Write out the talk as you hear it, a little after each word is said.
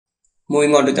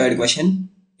Moving on to third question.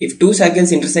 If two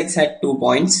circles intersect at 2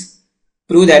 points,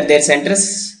 prove that their centers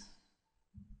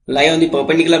lie on the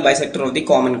perpendicular bisector of the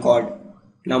common chord.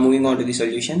 Now moving on to the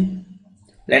solution.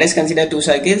 Let us consider two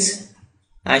circles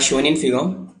as shown in figure.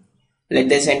 Let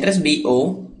their centers be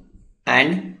O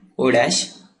and O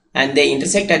dash, and they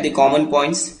intersect at the common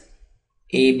points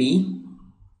AB,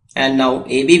 and now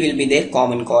AB will be their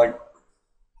common chord.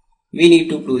 We need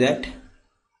to prove that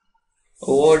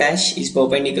O dash is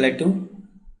perpendicular to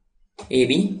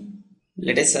AB.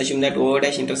 Let us assume that O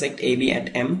dash intersect AB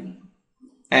at M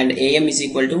and AM is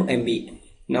equal to MB.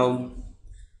 Now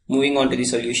moving on to the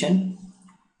solution.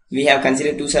 We have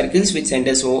considered two circles with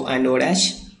centers O and O dash,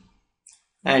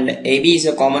 and AB is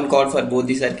a common chord for both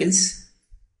the circles.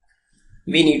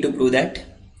 We need to prove that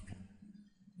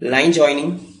line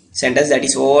joining centers, that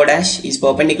is O dash, is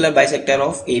perpendicular bisector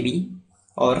of AB,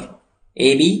 or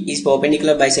AB is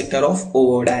perpendicular bisector of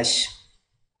O dash.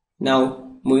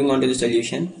 Now moving on to the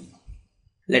solution.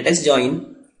 Let us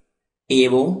join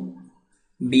AO,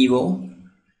 BO,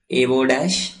 AO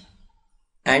dash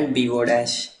and BO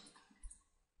dash.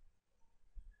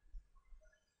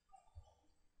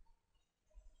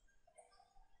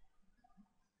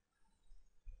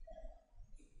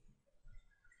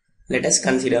 Let us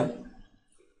consider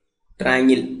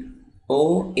triangle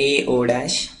OAO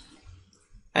dash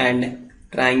and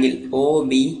triangle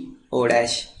OBO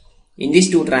dash. In these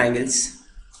two triangles,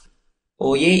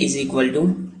 OA is equal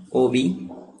to OB,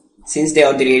 since they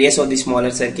are the radius of the smaller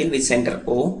circle with center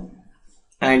O,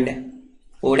 and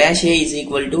O dash A is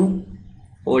equal to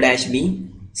O dash B,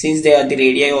 since they are the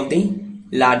radii of the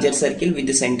larger circle with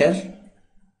the center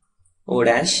O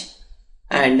dash,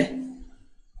 and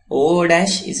O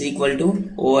dash is equal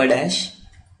to O dash,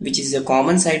 which is the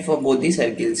common side for both the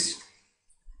circles.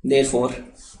 Therefore,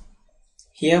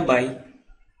 hereby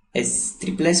as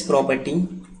triplets property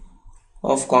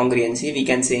of congruency, we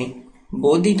can say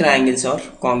both the triangles are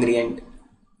congruent.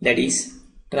 That is,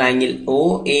 triangle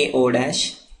OAO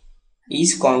dash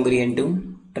is congruent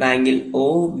to triangle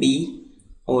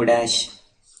OBO dash.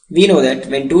 We know that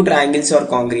when two triangles are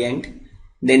congruent,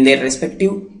 then their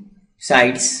respective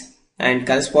sides and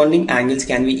corresponding angles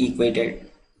can be equated.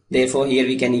 Therefore, here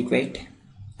we can equate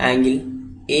angle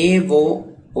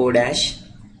AOO dash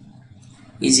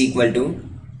is equal to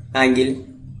angle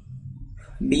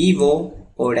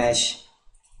BOO dash.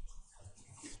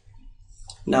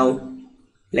 Now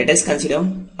let us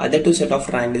consider other two set of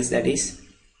triangles, that is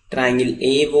triangle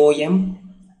AOM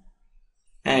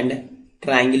and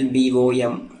triangle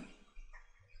BOM.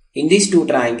 In these two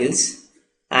triangles,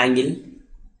 angle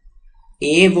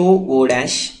AOO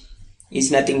dash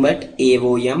is nothing but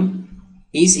AOM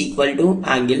is equal to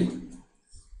angle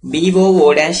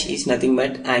BOO dash is nothing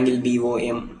but angle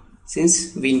BOM,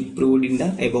 since we proved in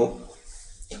the above,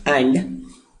 and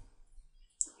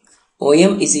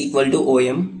OM is equal to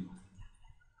OM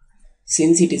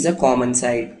since it is a common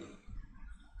side,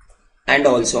 and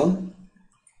also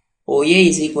OA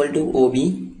is equal to OB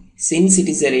since it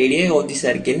is the radii of the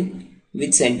circle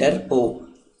with center O.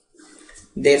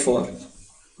 Therefore,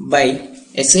 by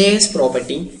SAS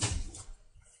property,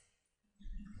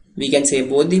 we can say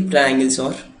both the triangles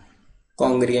are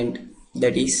congruent.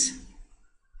 That is,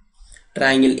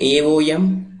 triangle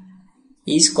AOM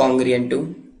is congruent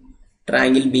to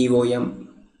triangle BOM.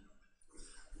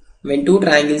 When two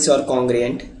triangles are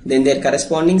congruent, then their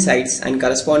corresponding sides and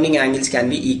corresponding angles can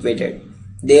be equated.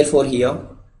 Therefore, here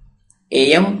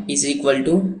AM is equal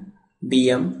to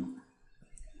BM,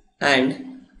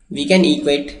 and we can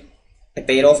equate a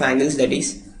pair of angles, that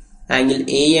is angle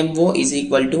AMO is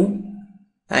equal to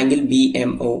angle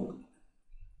BMO.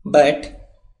 But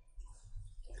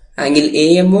angle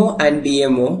AMO and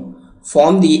BMO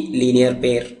form the linear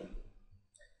pair.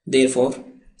 Therefore,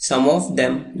 sum of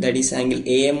them, that is angle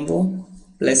AMO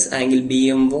plus angle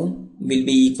BMO, will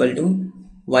be equal to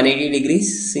 180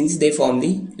 degrees since they form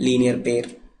the linear pair.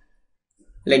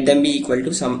 Let them be equal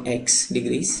to some x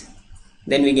degrees.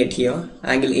 Then we get here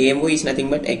angle AMO is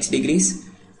nothing but x degrees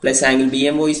plus angle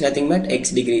BMO is nothing but x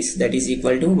degrees, that is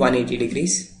equal to 180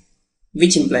 degrees,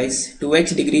 which implies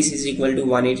 2x degrees is equal to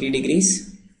 180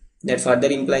 degrees. That further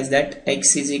implies that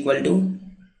x is equal to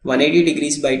 180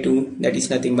 degrees by 2, that is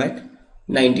nothing but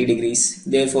 90 degrees.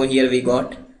 Therefore, here we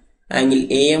got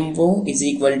angle AMO is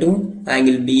equal to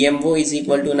angle BMO is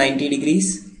equal to 90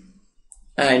 degrees,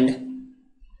 and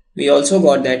we also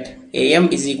got that AM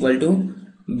is equal to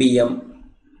BM.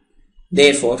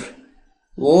 Therefore,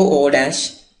 OO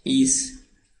dash is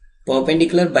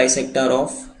perpendicular bisector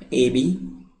of AB,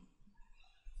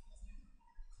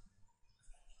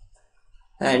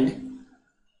 and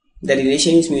the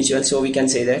relation is mutual, so we can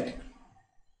say that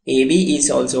AB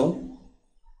is also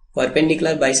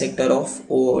perpendicular bisector of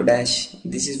O dash.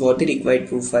 This is what the required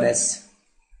proof for us.